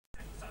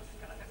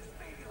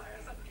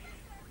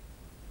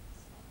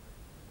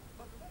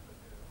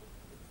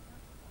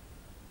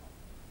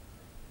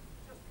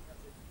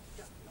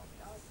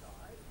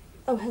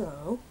Oh,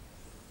 hello.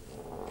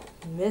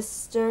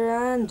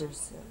 Mr.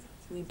 Anderson.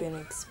 We've been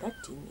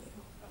expecting you.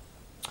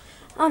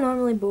 I'm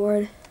normally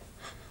bored.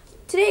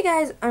 Today,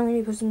 guys, I'm going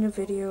to be posting a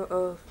video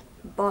of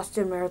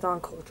Boston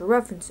Marathon cultural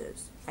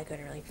references. I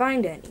couldn't really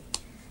find any.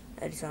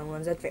 I just found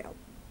ones that failed.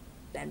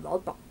 That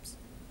involved bombs.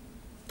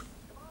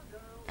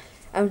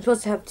 I'm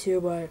supposed to have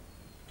two, but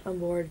I'm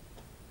bored.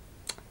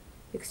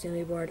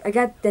 Extremely bored. I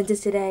got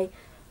dentist today.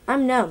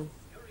 I'm numb.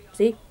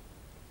 See?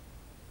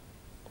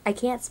 I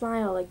can't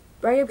smile. Like,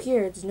 right up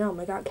here, it's numb.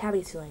 I got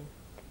cavity sealing.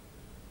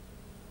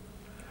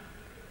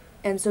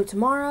 And so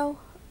tomorrow,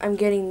 I'm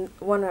getting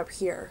one up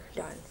here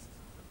done.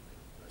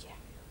 Yeah.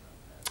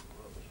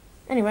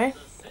 Anyway,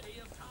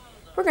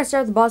 we're going to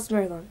start the Boston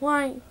Marathon.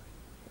 Why?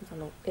 It's on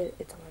my paper.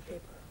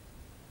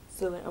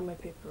 Silly on my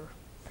paper.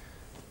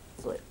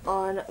 Silly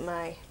on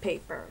my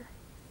paper.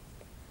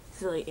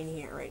 Silly in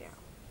here right now.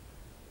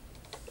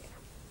 Yeah.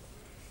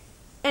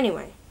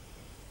 Anyway.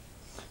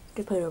 I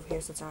can put it over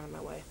here so it's not in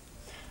my way.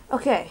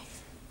 Okay.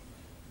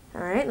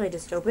 Alright, let me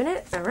just open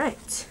it.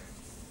 Alright.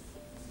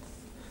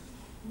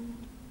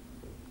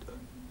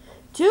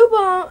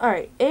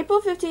 Alright,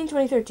 April 15,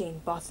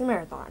 2013, Boston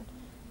Marathon.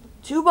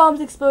 2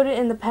 bombs exploded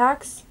in the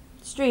packed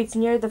streets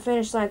near the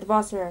finish line of the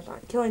Boston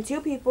Marathon, killing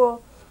 2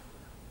 people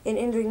and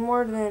injuring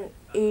more than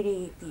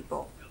 80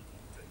 people.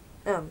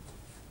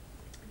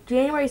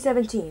 January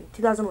 17,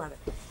 2011.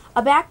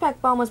 A backpack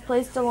bomb was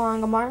placed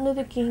along a Martin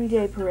Luther King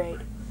Day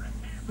parade.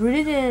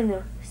 Rooted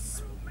in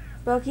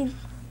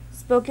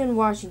Spokane,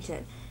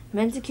 Washington,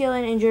 meant to kill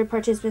and injure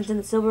participants in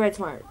the Civil Rights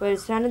March, but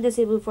is found and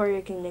disabled before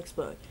it can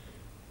explode.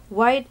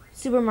 White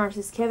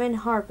supremacist Kevin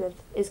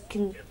Harpeth is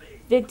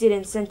convicted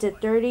and sent to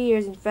 30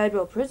 years in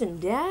federal prison.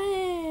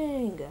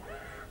 Dang!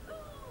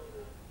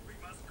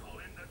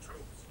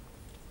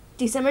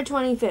 December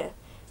 25th,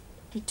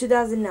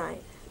 2009.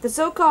 The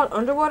so-called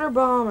underwater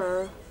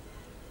bomber,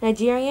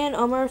 Nigerian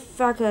Omar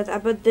Fakat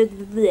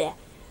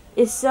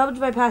is subbed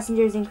by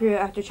passengers and crew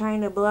after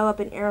trying to blow up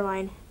an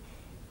airline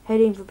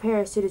heading from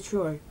Paris to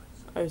Detroit.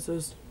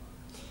 ISIS.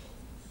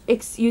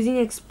 Using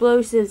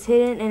explosives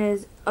hidden in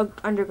his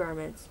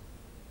undergarments.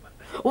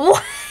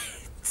 What?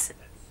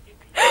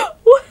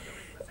 What?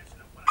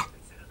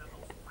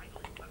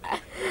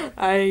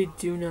 I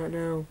do not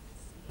know.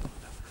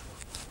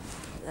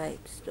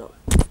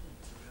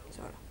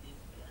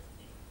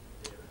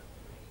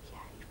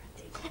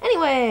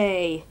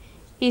 Anyway,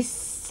 he's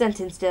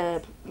sentenced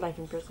to life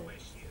in prison.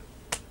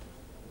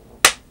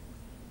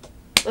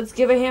 Let's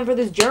give a hand for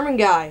this German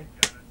guy.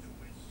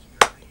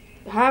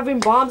 Having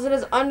bombs in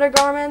his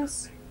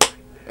undergarments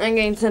and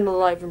getting sent to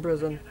life in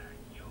prison.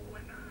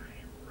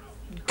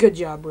 Good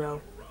job,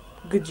 bro.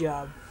 Good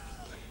job.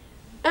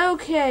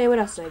 Okay, what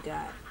else do I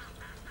got?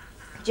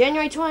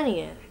 January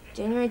 20th.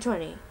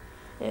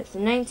 It's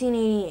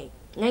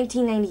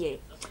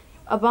 1998.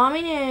 A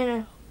bombing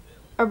in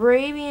a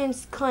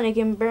Bravian's clinic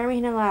in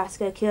Birmingham,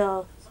 Alaska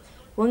kills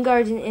 1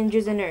 guard and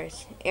injures a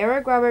nurse.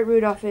 Eric Robert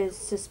Rudolph is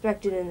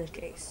suspected in this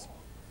case.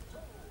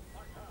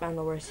 I'm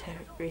the worst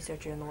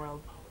researcher in the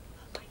world.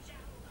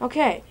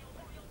 Okay.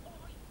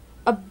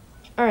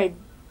 Alright.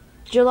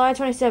 July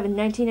 27,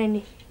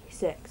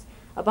 1996.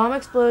 A bomb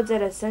explodes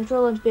at a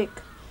Central Olympic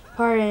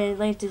Park in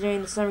Atlanta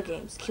during the Summer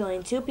Games,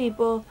 killing 2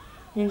 people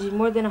and injuring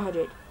more than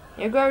 100.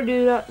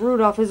 Edgar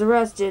Rudolph is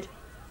arrested.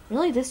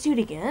 Really? This dude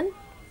again?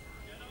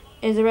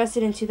 Is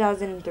arrested in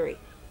 2003.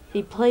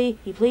 He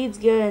pleads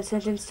guilty and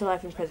sentenced to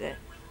life in prison.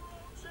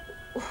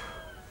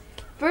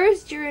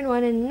 First jury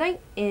one in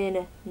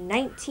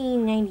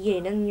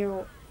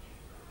 1998.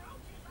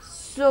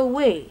 So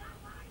wait,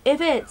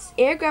 if it's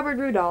Eric Robert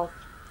Rudolph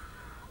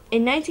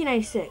in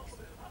 1996,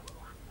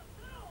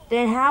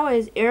 then how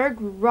is Eric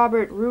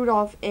Robert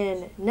Rudolph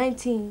in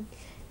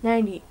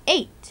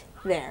 1998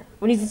 there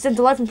when he's sent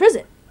to life in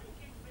prison?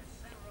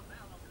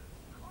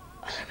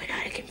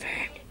 Illuminati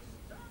confirmed.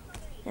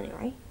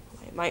 Anyway,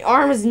 my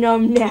arm is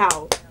numb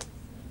now.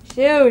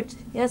 Shoot!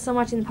 Yes, so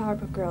much in the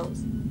Powerpuff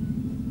Girls.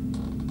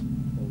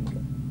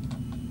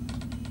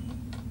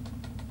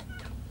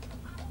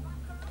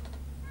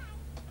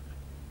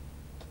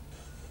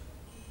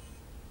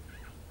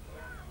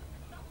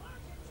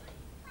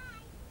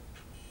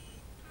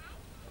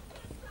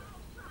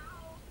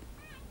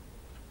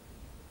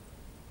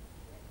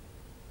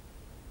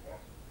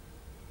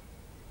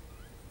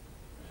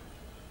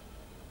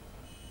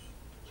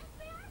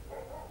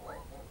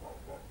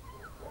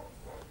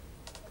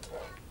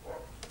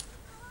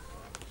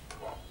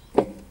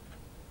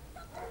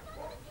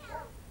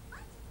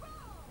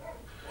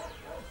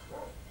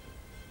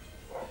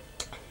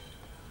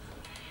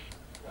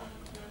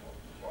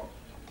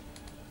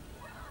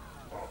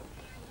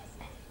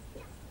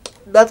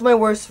 That's my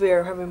worst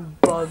fear, having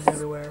bugs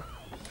everywhere.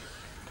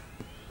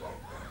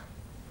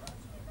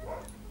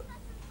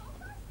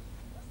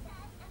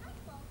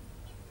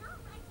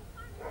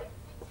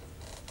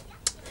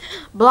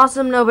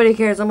 Blossom, nobody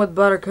cares. I'm with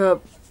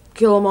Buttercup.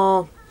 Kill them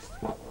all.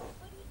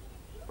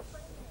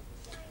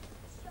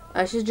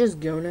 I should just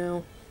go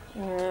now.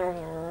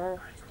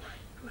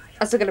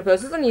 I'm still gonna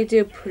post this on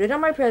YouTube, put it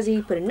on my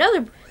Prezi, put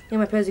another thing on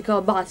my Prezi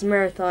called Boston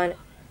Marathon.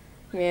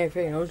 Yeah,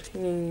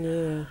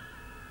 yeah.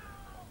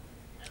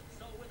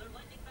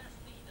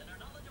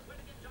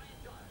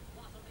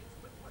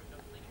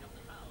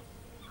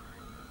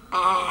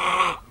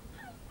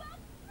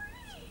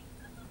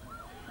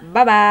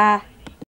 Bye bye.